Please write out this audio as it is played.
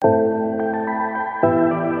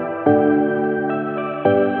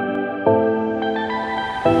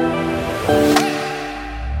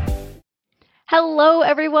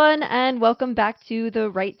welcome back to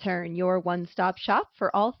The Right Turn, your one stop shop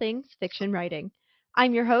for all things fiction writing.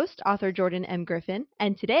 I'm your host, author Jordan M. Griffin,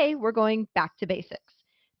 and today we're going back to basics.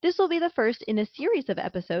 This will be the first in a series of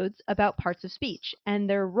episodes about parts of speech and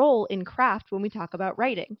their role in craft when we talk about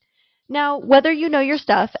writing. Now, whether you know your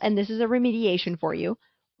stuff and this is a remediation for you,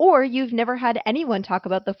 or you've never had anyone talk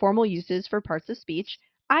about the formal uses for parts of speech,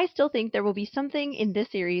 I still think there will be something in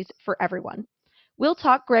this series for everyone. We'll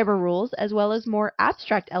talk grammar rules as well as more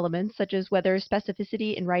abstract elements such as whether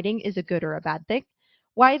specificity in writing is a good or a bad thing,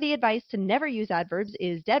 why the advice to never use adverbs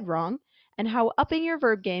is dead wrong, and how upping your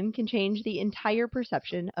verb game can change the entire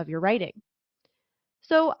perception of your writing.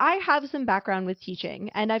 So, I have some background with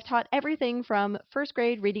teaching, and I've taught everything from first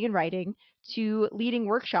grade reading and writing to leading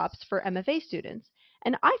workshops for MFA students.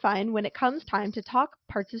 And I find when it comes time to talk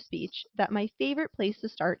parts of speech that my favorite place to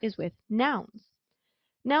start is with nouns.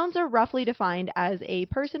 Nouns are roughly defined as a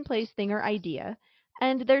person, place, thing, or idea,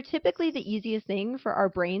 and they're typically the easiest thing for our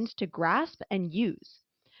brains to grasp and use.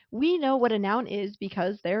 We know what a noun is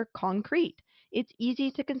because they're concrete. It's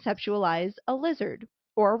easy to conceptualize a lizard,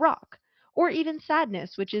 or a rock, or even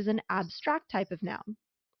sadness, which is an abstract type of noun.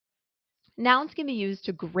 Nouns can be used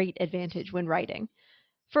to great advantage when writing.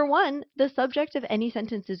 For one, the subject of any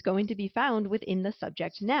sentence is going to be found within the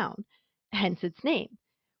subject noun, hence its name.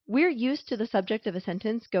 We're used to the subject of a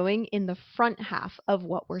sentence going in the front half of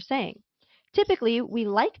what we're saying. Typically, we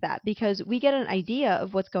like that because we get an idea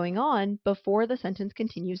of what's going on before the sentence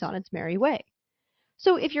continues on its merry way.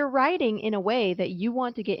 So if you're writing in a way that you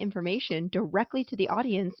want to get information directly to the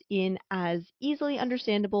audience in as easily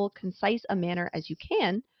understandable, concise a manner as you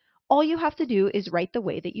can, all you have to do is write the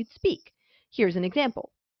way that you'd speak. Here's an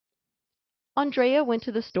example. Andrea went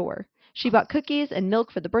to the store. She bought cookies and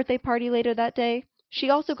milk for the birthday party later that day. She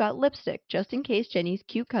also got lipstick just in case Jenny's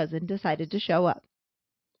cute cousin decided to show up.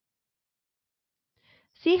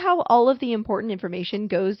 See how all of the important information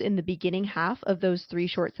goes in the beginning half of those three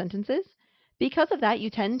short sentences? Because of that, you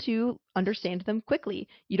tend to understand them quickly.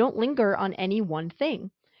 You don't linger on any one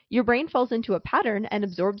thing. Your brain falls into a pattern and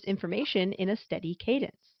absorbs information in a steady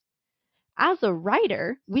cadence. As a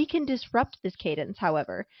writer, we can disrupt this cadence,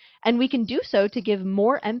 however, and we can do so to give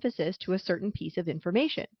more emphasis to a certain piece of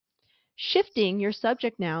information. Shifting your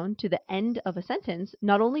subject noun to the end of a sentence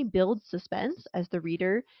not only builds suspense as the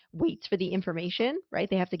reader waits for the information, right?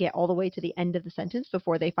 They have to get all the way to the end of the sentence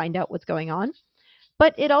before they find out what's going on,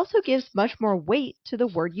 but it also gives much more weight to the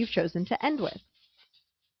word you've chosen to end with.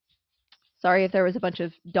 Sorry if there was a bunch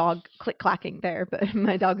of dog click-clacking there, but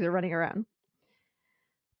my dogs are running around.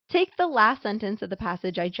 Take the last sentence of the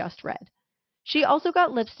passage I just read. She also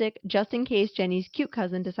got lipstick just in case Jenny's cute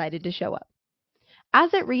cousin decided to show up.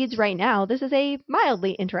 As it reads right now, this is a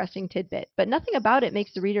mildly interesting tidbit, but nothing about it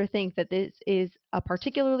makes the reader think that this is a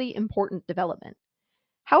particularly important development.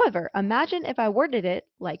 However, imagine if I worded it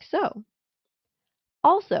like so.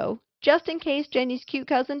 Also, just in case Jenny's cute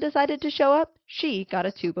cousin decided to show up, she got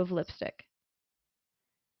a tube of lipstick.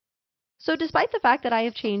 So despite the fact that I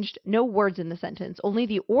have changed no words in the sentence, only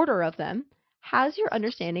the order of them, has your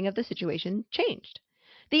understanding of the situation changed?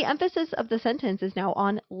 The emphasis of the sentence is now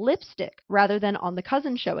on lipstick rather than on the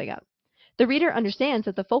cousin showing up. The reader understands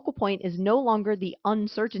that the focal point is no longer the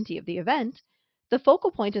uncertainty of the event. The focal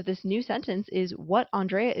point of this new sentence is what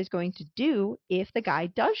Andrea is going to do if the guy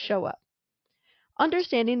does show up.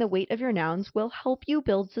 Understanding the weight of your nouns will help you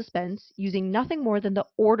build suspense using nothing more than the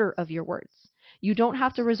order of your words. You don't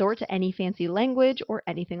have to resort to any fancy language or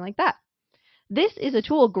anything like that. This is a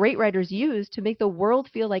tool great writers use to make the world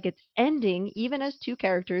feel like it's ending even as two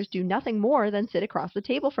characters do nothing more than sit across the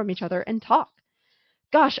table from each other and talk.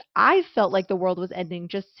 Gosh, I felt like the world was ending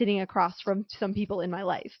just sitting across from some people in my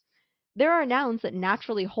life. There are nouns that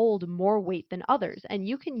naturally hold more weight than others, and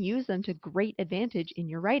you can use them to great advantage in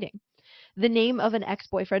your writing. The name of an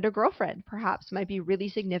ex-boyfriend or girlfriend perhaps might be really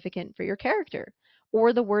significant for your character,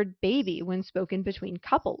 or the word baby when spoken between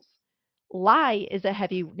couples. Lie is a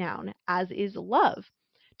heavy noun, as is love.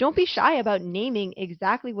 Don't be shy about naming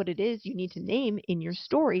exactly what it is you need to name in your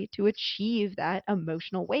story to achieve that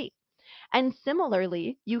emotional weight. And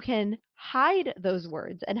similarly, you can hide those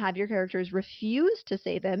words and have your characters refuse to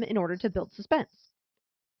say them in order to build suspense.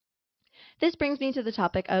 This brings me to the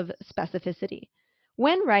topic of specificity.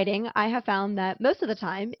 When writing, I have found that most of the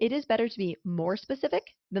time it is better to be more specific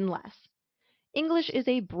than less. English is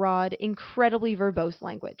a broad, incredibly verbose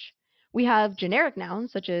language. We have generic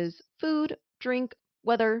nouns such as food, drink,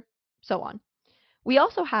 weather, so on. We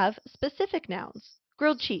also have specific nouns,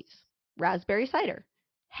 grilled cheese, raspberry cider,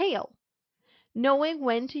 hail. Knowing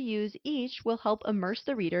when to use each will help immerse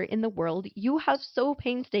the reader in the world you have so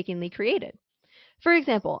painstakingly created. For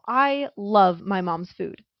example, I love my mom's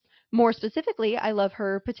food. More specifically, I love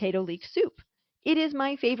her potato leek soup. It is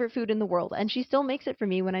my favorite food in the world, and she still makes it for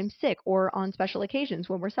me when I'm sick or on special occasions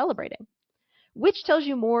when we're celebrating. Which tells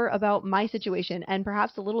you more about my situation and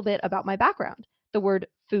perhaps a little bit about my background, the word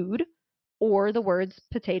food or the words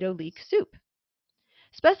potato leek soup.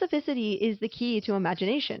 Specificity is the key to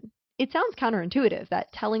imagination. It sounds counterintuitive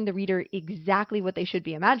that telling the reader exactly what they should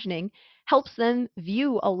be imagining helps them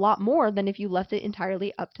view a lot more than if you left it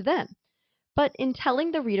entirely up to them. But in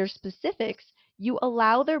telling the reader specifics, you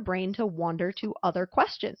allow their brain to wander to other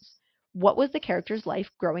questions. What was the character's life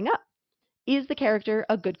growing up? Is the character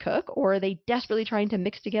a good cook, or are they desperately trying to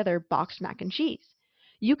mix together boxed mac and cheese?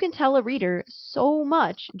 You can tell a reader so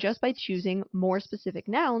much just by choosing more specific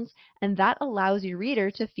nouns, and that allows your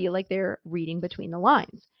reader to feel like they're reading between the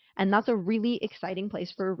lines. And that's a really exciting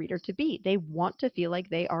place for a reader to be. They want to feel like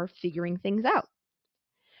they are figuring things out.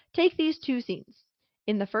 Take these two scenes.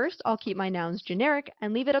 In the first, I'll keep my nouns generic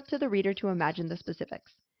and leave it up to the reader to imagine the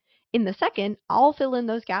specifics. In the second, I'll fill in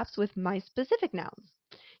those gaps with my specific nouns.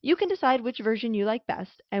 You can decide which version you like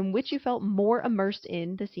best and which you felt more immersed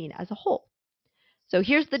in the scene as a whole. So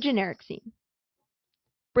here's the generic scene.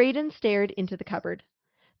 Braden stared into the cupboard.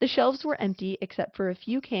 The shelves were empty except for a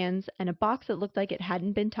few cans and a box that looked like it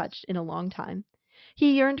hadn't been touched in a long time.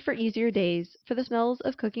 He yearned for easier days, for the smells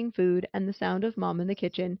of cooking food and the sound of Mom in the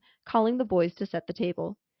kitchen, calling the boys to set the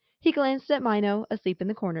table. He glanced at Mino, asleep in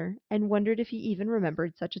the corner, and wondered if he even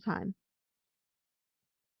remembered such a time.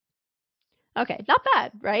 Okay, not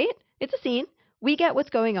bad, right? It's a scene. We get what's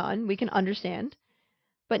going on. We can understand.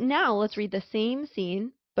 But now let's read the same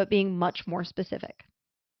scene, but being much more specific.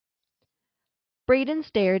 Braden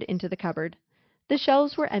stared into the cupboard. The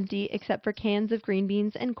shelves were empty except for cans of green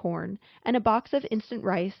beans and corn, and a box of instant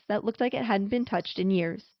rice that looked like it hadn't been touched in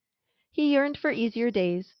years. He yearned for easier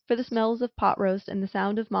days, for the smells of pot roast and the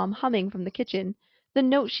sound of Mom humming from the kitchen, the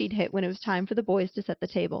note she'd hit when it was time for the boys to set the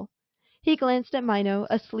table. He glanced at Mino,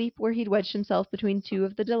 asleep where he'd wedged himself between two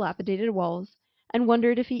of the dilapidated walls, and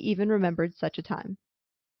wondered if he even remembered such a time.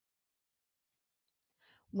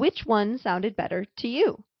 Which one sounded better to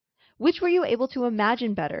you? Which were you able to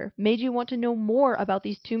imagine better, made you want to know more about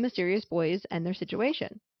these two mysterious boys and their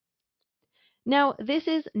situation? Now, this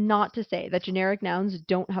is not to say that generic nouns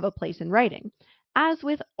don't have a place in writing. As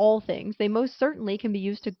with all things, they most certainly can be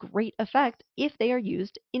used to great effect if they are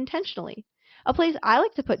used intentionally. A place I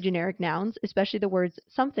like to put generic nouns, especially the words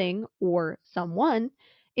something or someone,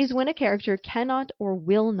 is when a character cannot or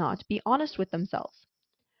will not be honest with themselves.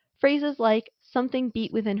 Phrases like something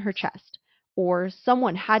beat within her chest or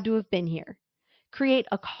someone had to have been here create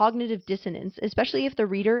a cognitive dissonance, especially if the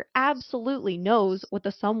reader absolutely knows what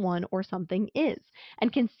the someone or something is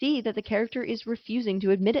and can see that the character is refusing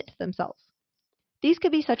to admit it to themselves. These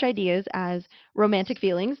could be such ideas as romantic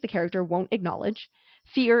feelings the character won't acknowledge,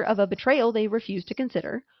 fear of a betrayal they refuse to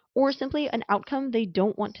consider, or simply an outcome they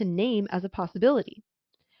don't want to name as a possibility.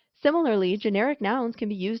 Similarly, generic nouns can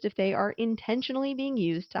be used if they are intentionally being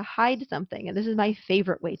used to hide something, and this is my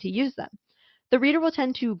favorite way to use them. The reader will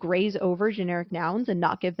tend to graze over generic nouns and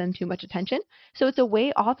not give them too much attention, so it's a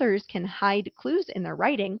way authors can hide clues in their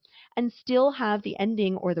writing and still have the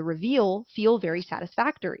ending or the reveal feel very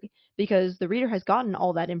satisfactory, because the reader has gotten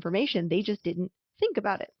all that information, they just didn't think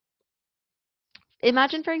about it.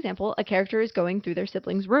 Imagine, for example, a character is going through their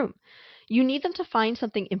sibling's room. You need them to find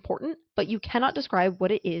something important, but you cannot describe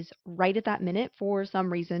what it is right at that minute for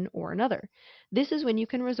some reason or another. This is when you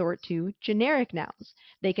can resort to generic nouns.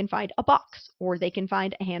 They can find a box, or they can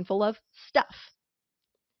find a handful of stuff.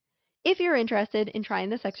 If you're interested in trying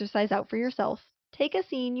this exercise out for yourself, take a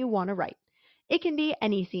scene you want to write. It can be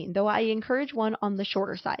any scene, though I encourage one on the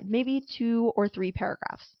shorter side, maybe 2 or 3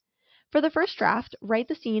 paragraphs. For the first draft, write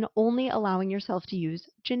the scene only allowing yourself to use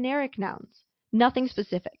generic nouns, nothing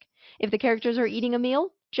specific. If the characters are eating a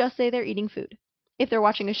meal, just say they're eating food. If they're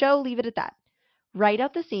watching a show, leave it at that. Write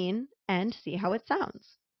out the scene and see how it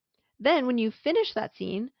sounds. Then, when you finish that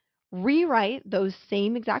scene, rewrite those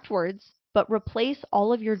same exact words, but replace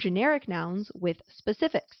all of your generic nouns with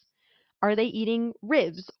specifics. Are they eating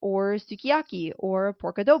ribs or sukiyaki or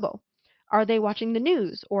pork adobo? Are they watching the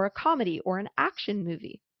news or a comedy or an action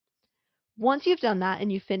movie? Once you've done that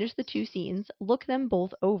and you've finished the 2 scenes, look them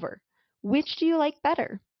both over. Which do you like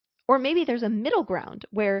better? Or maybe there's a middle ground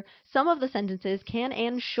where some of the sentences can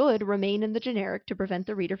and should remain in the generic to prevent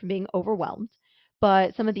the reader from being overwhelmed,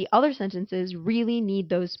 but some of the other sentences really need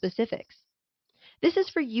those specifics. This is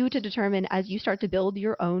for you to determine as you start to build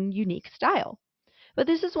your own unique style. But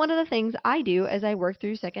this is one of the things I do as I work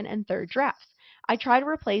through second and third drafts. I try to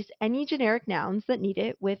replace any generic nouns that need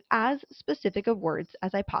it with as specific of words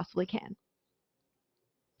as I possibly can.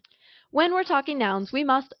 When we're talking nouns, we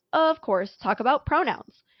must, of course, talk about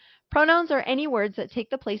pronouns. Pronouns are any words that take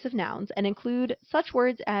the place of nouns and include such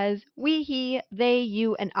words as we, he, they,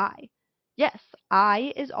 you, and I. Yes,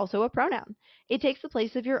 I is also a pronoun. It takes the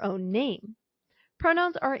place of your own name.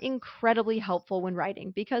 Pronouns are incredibly helpful when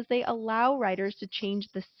writing because they allow writers to change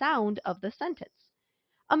the sound of the sentence.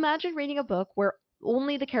 Imagine reading a book where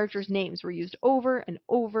only the characters' names were used over and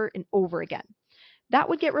over and over again. That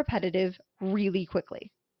would get repetitive really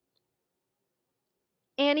quickly.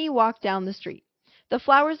 Annie walked down the street. The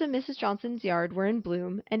flowers in Mrs. Johnson's yard were in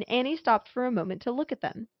bloom, and Annie stopped for a moment to look at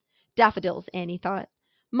them. Daffodils, Annie thought.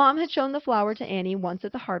 Mom had shown the flower to Annie once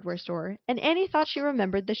at the hardware store, and Annie thought she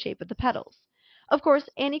remembered the shape of the petals. Of course,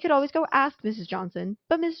 Annie could always go ask Mrs. Johnson,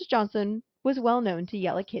 but Mrs. Johnson was well known to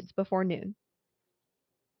yell at kids before noon.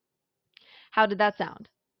 How did that sound?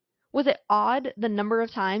 Was it odd the number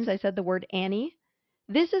of times I said the word Annie?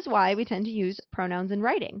 This is why we tend to use pronouns in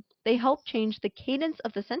writing. They help change the cadence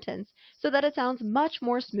of the sentence so that it sounds much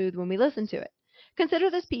more smooth when we listen to it. Consider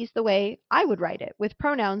this piece the way I would write it, with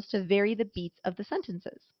pronouns to vary the beats of the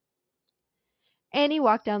sentences. Annie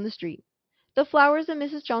walked down the street. The flowers in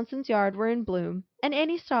Mrs. Johnson's yard were in bloom, and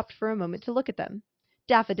Annie stopped for a moment to look at them.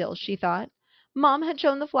 Daffodils, she thought. Mom had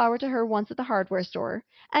shown the flower to her once at the hardware store,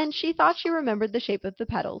 and she thought she remembered the shape of the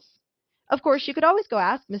petals. Of course, she could always go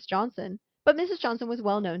ask Miss Johnson, but Mrs. Johnson was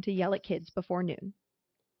well known to yell at kids before noon.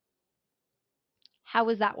 How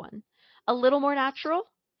was that one? A little more natural?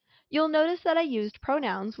 You'll notice that I used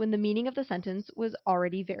pronouns when the meaning of the sentence was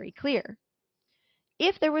already very clear.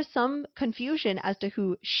 If there was some confusion as to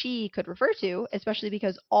who she could refer to, especially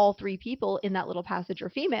because all three people in that little passage are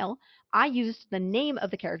female, I used the name of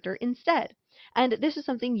the character instead. And this is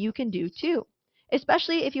something you can do too,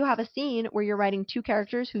 especially if you have a scene where you're writing two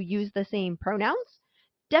characters who use the same pronouns.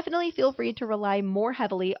 Definitely feel free to rely more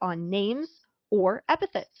heavily on names or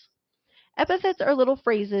epithets. Epithets are little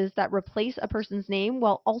phrases that replace a person's name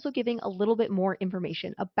while also giving a little bit more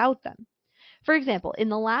information about them. For example, in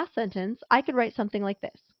the last sentence, I could write something like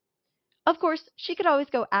this. Of course, she could always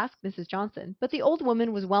go ask Mrs. Johnson, but the old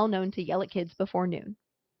woman was well known to yell at kids before noon.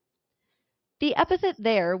 The epithet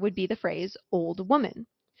there would be the phrase old woman.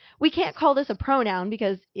 We can't call this a pronoun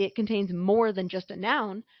because it contains more than just a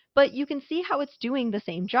noun, but you can see how it's doing the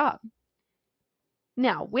same job.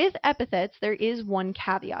 Now, with epithets, there is one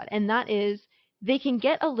caveat, and that is they can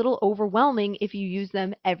get a little overwhelming if you use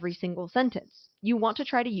them every single sentence. You want to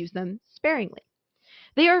try to use them sparingly.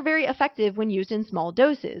 They are very effective when used in small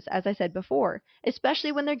doses, as I said before,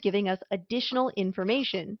 especially when they're giving us additional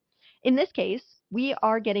information. In this case, we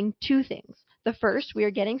are getting two things. The first, we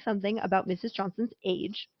are getting something about Mrs. Johnson's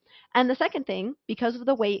age. And the second thing, because of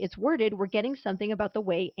the way it's worded, we're getting something about the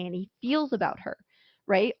way Annie feels about her,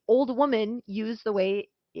 right? Old woman used the way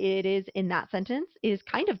it is in that sentence is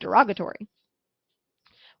kind of derogatory.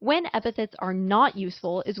 When epithets are not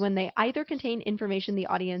useful is when they either contain information the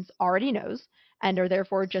audience already knows and are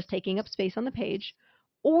therefore just taking up space on the page,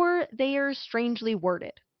 or they are strangely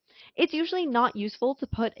worded. It's usually not useful to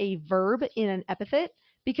put a verb in an epithet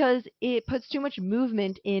because it puts too much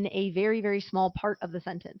movement in a very, very small part of the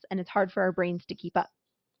sentence, and it's hard for our brains to keep up.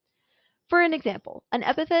 For an example, an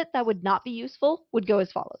epithet that would not be useful would go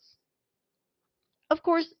as follows. Of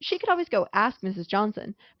course, she could always go ask Mrs.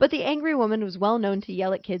 Johnson, but the angry woman was well known to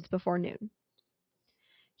yell at kids before noon.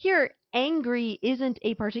 Here, angry isn't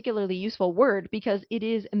a particularly useful word because it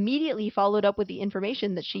is immediately followed up with the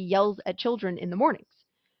information that she yells at children in the mornings.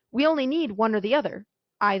 We only need one or the other,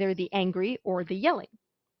 either the angry or the yelling.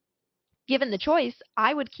 Given the choice,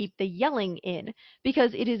 I would keep the yelling in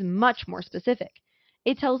because it is much more specific.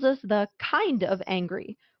 It tells us the kind of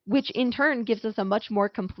angry, which in turn gives us a much more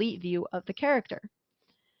complete view of the character.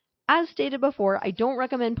 As stated before, I don't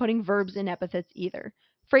recommend putting verbs in epithets either.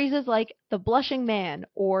 Phrases like the blushing man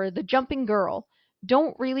or the jumping girl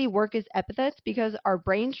don't really work as epithets because our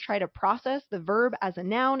brains try to process the verb as a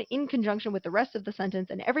noun in conjunction with the rest of the sentence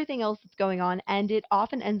and everything else that's going on, and it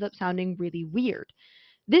often ends up sounding really weird.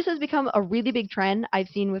 This has become a really big trend I've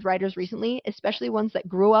seen with writers recently, especially ones that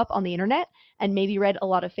grew up on the internet and maybe read a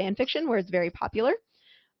lot of fan fiction where it's very popular.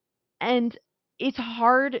 And it's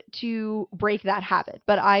hard to break that habit,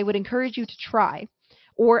 but I would encourage you to try,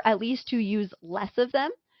 or at least to use less of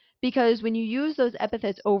them, because when you use those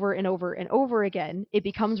epithets over and over and over again, it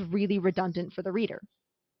becomes really redundant for the reader.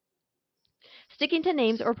 Sticking to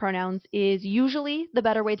names or pronouns is usually the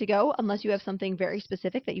better way to go, unless you have something very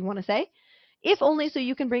specific that you want to say, if only so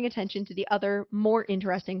you can bring attention to the other, more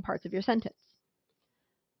interesting parts of your sentence.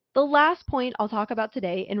 The last point I'll talk about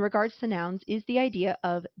today in regards to nouns is the idea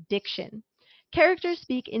of diction. Characters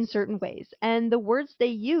speak in certain ways, and the words they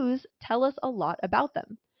use tell us a lot about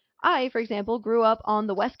them. I, for example, grew up on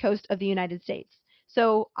the west coast of the United States,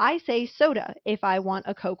 so I say soda if I want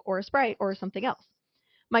a Coke or a Sprite or something else.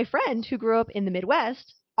 My friend who grew up in the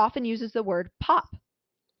Midwest often uses the word pop.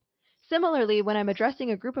 Similarly, when I'm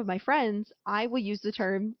addressing a group of my friends, I will use the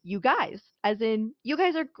term you guys, as in, you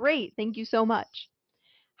guys are great, thank you so much.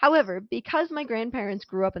 However, because my grandparents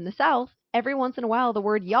grew up in the South, every once in a while the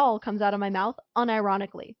word y'all comes out of my mouth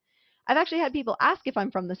unironically. I've actually had people ask if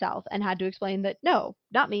I'm from the South and had to explain that no,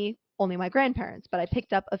 not me, only my grandparents, but I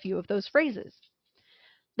picked up a few of those phrases.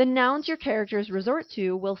 The nouns your characters resort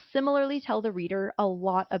to will similarly tell the reader a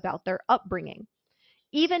lot about their upbringing.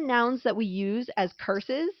 Even nouns that we use as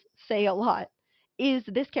curses say a lot. Is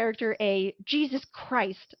this character a Jesus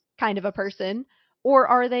Christ kind of a person, or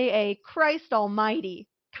are they a Christ Almighty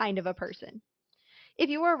kind of a person? If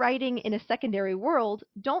you are writing in a secondary world,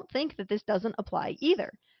 don't think that this doesn't apply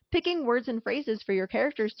either. Picking words and phrases for your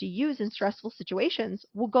characters to use in stressful situations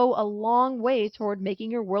will go a long way toward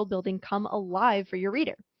making your world building come alive for your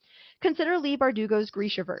reader. Consider Lee Bardugo's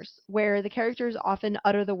Grishaverse, where the characters often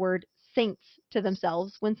utter the word saints to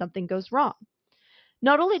themselves when something goes wrong.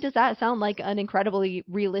 Not only does that sound like an incredibly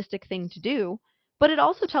realistic thing to do, but it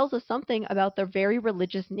also tells us something about the very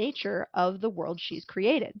religious nature of the world she's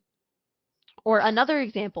created. Or another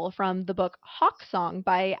example from the book Hawk Song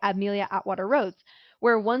by Amelia Atwater Rhodes,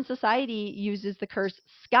 where one society uses the curse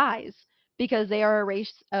skies because they are a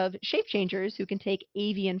race of shape changers who can take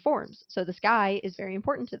avian forms, so the sky is very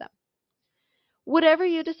important to them. Whatever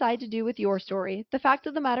you decide to do with your story, the fact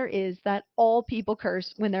of the matter is that all people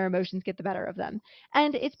curse when their emotions get the better of them,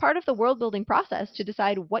 and it's part of the world building process to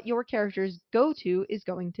decide what your character's go to is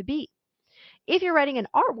going to be. If you're writing in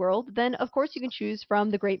our world, then of course you can choose from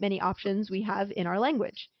the great many options we have in our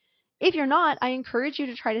language. If you're not, I encourage you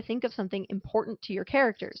to try to think of something important to your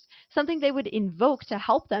characters, something they would invoke to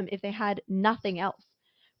help them if they had nothing else.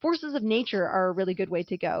 Forces of nature are a really good way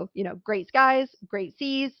to go. Great skies, great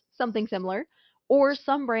seas, something similar, or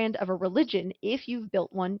some brand of a religion if you've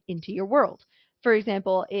built one into your world. For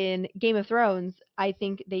example, in Game of Thrones, I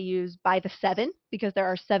think they use by the seven because there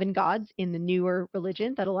are seven gods in the newer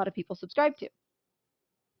religion that a lot of people subscribe to.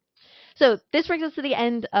 So this brings us to the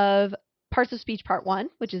end of Parts of Speech Part 1,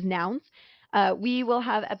 which is nouns. We will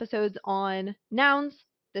have episodes on nouns.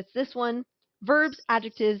 That's this one. Verbs,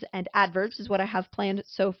 adjectives, and adverbs is what I have planned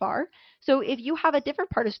so far. So if you have a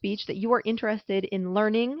different part of speech that you are interested in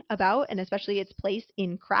learning about, and especially its place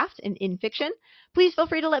in craft and in fiction, please feel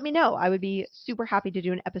free to let me know. I would be super happy to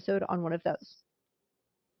do an episode on one of those.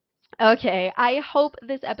 Okay, I hope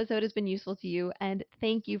this episode has been useful to you, and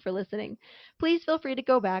thank you for listening. Please feel free to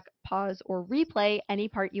go back, pause, or replay any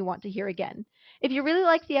part you want to hear again. If you really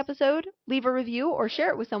liked the episode, leave a review or share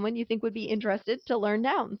it with someone you think would be interested to learn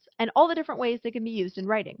nouns and all the different ways they can be used in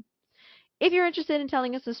writing. If you're interested in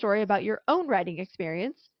telling us a story about your own writing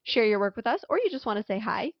experience, share your work with us, or you just want to say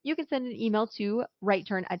hi, you can send an email to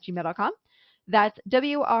writeturn@gmail.com. That's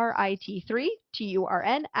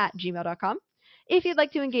WRIT3TURN@gmail.com. If you'd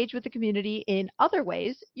like to engage with the community in other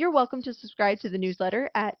ways, you're welcome to subscribe to the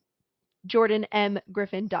newsletter at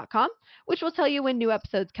jordanmgriffin.com, which will tell you when new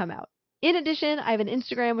episodes come out. In addition, I have an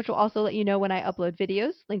Instagram, which will also let you know when I upload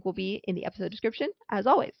videos. Link will be in the episode description, as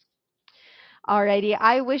always. Alrighty,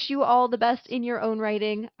 I wish you all the best in your own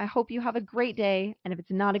writing. I hope you have a great day, and if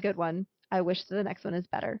it's not a good one, I wish the next one is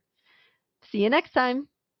better. See you next time.